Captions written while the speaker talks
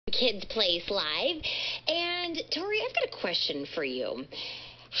Kids Place Live. And Tori, I've got a question for you.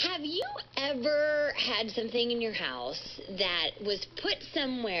 Have you ever had something in your house that was put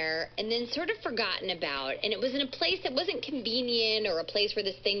somewhere and then sort of forgotten about, and it was in a place that wasn't convenient or a place where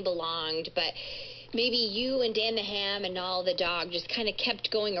this thing belonged, but maybe you and Dan the Ham and Nall the dog just kind of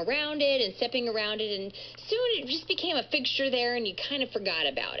kept going around it and stepping around it, and soon it just became a fixture there and you kind of forgot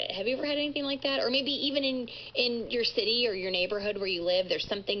about it? Have you ever had anything like that? Or maybe even in your city or your neighborhood where you live, there's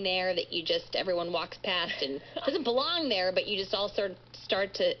something there that you just, everyone walks past and doesn't belong there, but you just all start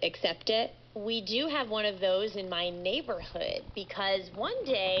to accept it? We do have one of those in my neighborhood because one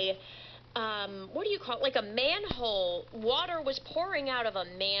day, what do you call it? Like a manhole. Water was pouring out of a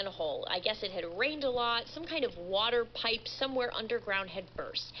manhole. I guess it had rained a lot. Some kind of water pipe somewhere underground had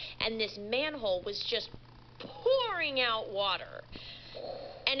burst. And this manhole was just pouring out water.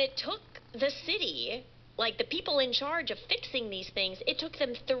 And it took the city, like the people in charge of fixing these things, it took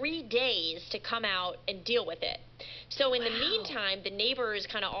them 3 days to come out and deal with it. So in the meantime, the neighbors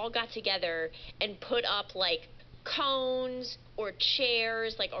kind of all got together and put up like cones or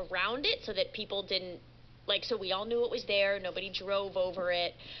chairs like around it so that people didn't, like, so we all knew it was there, nobody drove over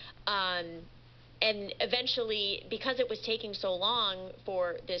it. And eventually, because it was taking so long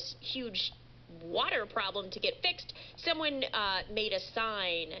for this huge water problem to get fixed, someone made a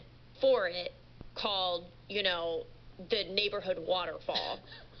sign for it called, you know, the neighborhood waterfall.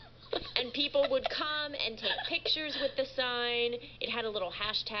 And people would come and take pictures with the sign. It had a little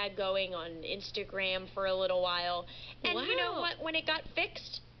hashtag going on Instagram for a little while. And you know what? When it got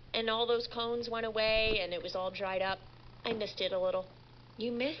fixed and all those cones went away and it was all dried up, I missed it a little.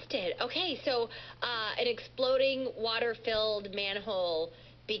 You missed it. Okay, so an exploding water-filled manhole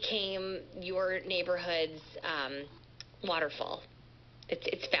became your neighborhood's waterfall.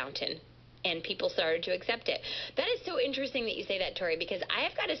 It's fountain. And people started to accept it. That is so interesting that you say that, Tori, because I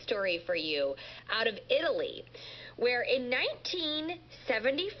have got a story for you out of Italy, where in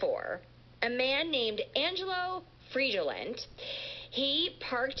 1974, a man named Angelo Frigolent, he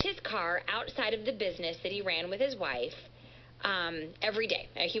parked his car outside of the business that he ran with his wife every day.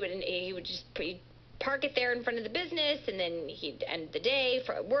 He would just park it there in front of the business, and then he'd end the day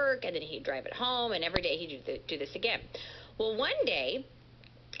for work, and then he'd drive it home, and every day he'd do this again. Well, one day,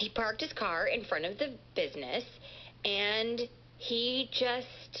 he parked his car in front of the business, and he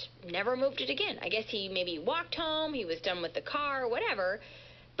just never moved it again. I guess he maybe walked home, he was done with the car, whatever,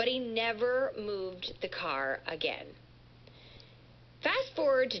 but he never moved the car again. Fast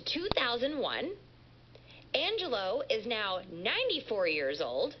forward to 2001, Angelo is now 94 years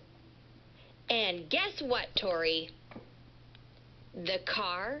old, and guess what, Tori? The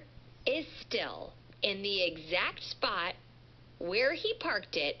car is still in the exact spot where he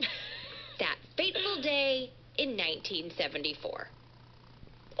parked it that fateful day in 1974.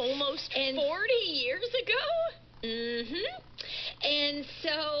 Almost 40 years ago? Mm-hmm. And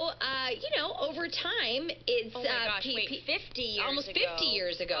so, you know, over time, it's... Oh, my gosh, wait, 50 years almost ago. 50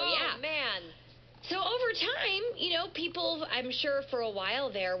 years ago, yeah. Oh, man. So over time, you know, people, I'm sure for a while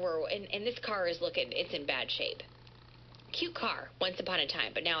there were, and this car is it's in bad shape. Cute car once upon a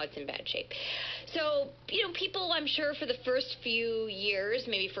time, but now it's in bad shape. So, you know, people, I'm sure, for the first few years,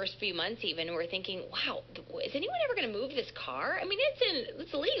 maybe first few months even, were thinking, wow, is anyone ever going to move this car? I mean,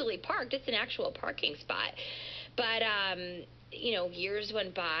 it's legally parked. It's an actual parking spot. But, you know, years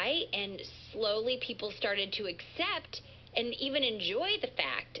went by, and slowly people started to accept and even enjoy the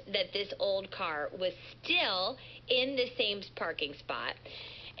fact that this old car was still in the same parking spot.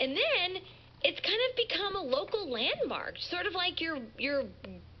 And then it's kind of become a local landmark, sort of like your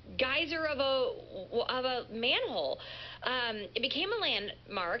geyser of a manhole. It became a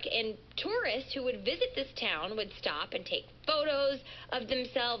landmark, and tourists who would visit this town would stop and take photos of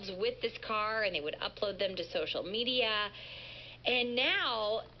themselves with this car, and they would upload them to social media. And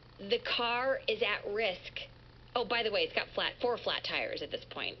now the car is at risk. Oh, by the way, it's got 4 flat tires at this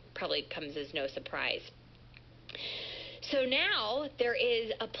point. Probably comes as no surprise. So now there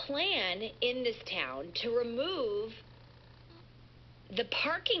is a plan in this town to remove the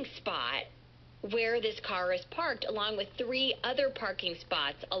parking spot where this car is parked, along with 3 other parking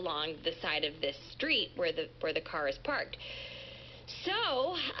spots along the side of this street where the car is parked.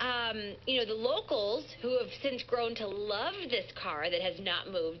 So, you know, the locals, who have since grown to love this car that has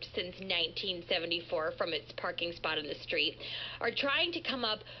not moved since 1974 from its parking spot on the street, are trying to come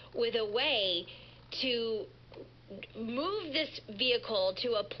up with a way to move this vehicle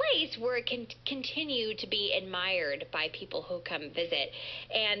to a place where it can continue to be admired by people who come visit.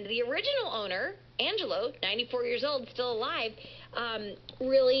 And the original owner, Angelo, 94 years old, still alive,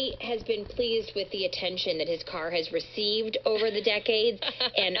 really has been pleased with the attention that his car has received over the decades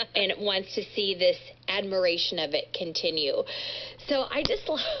and wants to see this admiration of it continue. So I just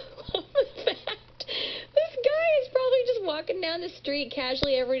love the fact this guy is probably just walking down the street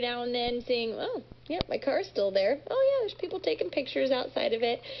casually every now and then seeing, oh, yep, my car's still there. Oh, yeah, there's people taking pictures outside of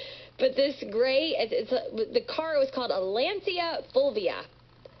it. But this gray, the car was called a Lancia Fulvia.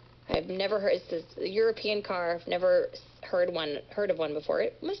 I've never heard, it's a European car. I've never heard of one before.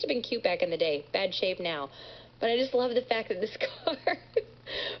 It must have been cute back in the day. Bad shape now. But I just love the fact that this car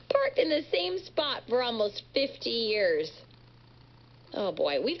parked in the same spot for almost 50 years. Oh,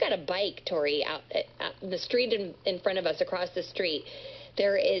 boy. We've got a bike, Tori, out the street in front of us, across the street.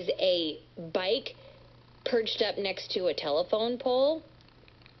 There is a bike perched up next to a telephone pole,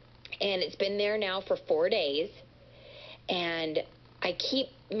 and it's been there now for 4 days. And I keep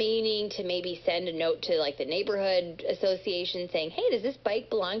meaning to maybe send a note to, like, the neighborhood association saying, hey, does this bike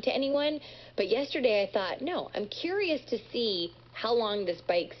belong to anyone? But yesterday I thought, no, I'm curious to see how long this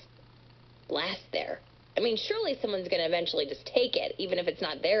bike lasts there. I mean, surely someone's going to eventually just take it, even if it's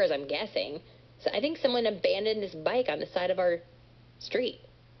not theirs, I'm guessing. So I think someone abandoned this bike on the side of our street.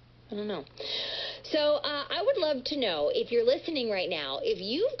 I don't know. So I would love to know, if you're listening right now, if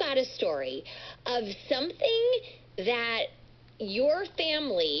you've got a story of something that your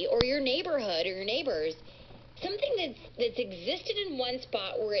family or your neighborhood or your neighbors, something that's existed in one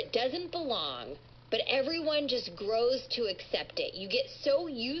spot where it doesn't belong, but everyone just grows to accept it. You get so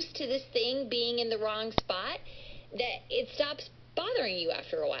used to this thing being in the wrong spot that it stops bothering you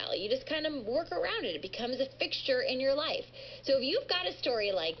after a while. You just kind of work around it. It becomes a fixture in your life. So if you've got a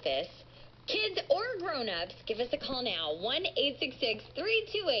story like this, kids or grown-ups, give us a call now,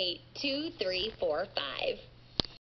 1-866-328-2345.